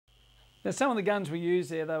Now, some of the guns we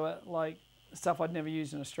used there, they were like stuff I'd never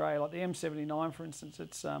used in Australia, like the M79, for instance.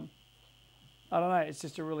 It's I don't know, it's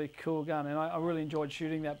just a really cool gun, and I really enjoyed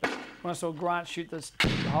shooting that. But when I saw Grant shoot the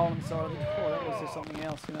hole inside of it, oh, that was just something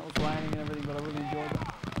else. You know, it was raining and everything, but I really enjoyed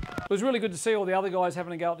that. It was really good to see all the other guys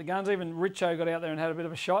having a go at the guns. Even Richo got out there and had a bit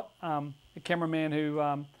of a shot. The cameraman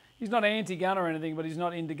who, he's not anti-gun or anything, but he's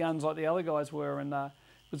not into guns like the other guys were. And it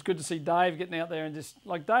was good to see Dave getting out there and just,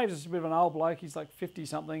 like, Dave's just a bit of an old bloke. He's like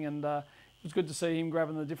 50-something, and it was good to see him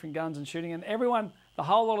grabbing the different guns and shooting. And everyone, the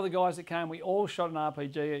whole lot of the guys that came, we all shot an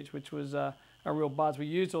RPG each, which was a real buzz. We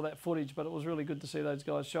used all that footage, but it was really good to see those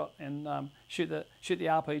guys shot and shoot the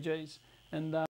RPGs. And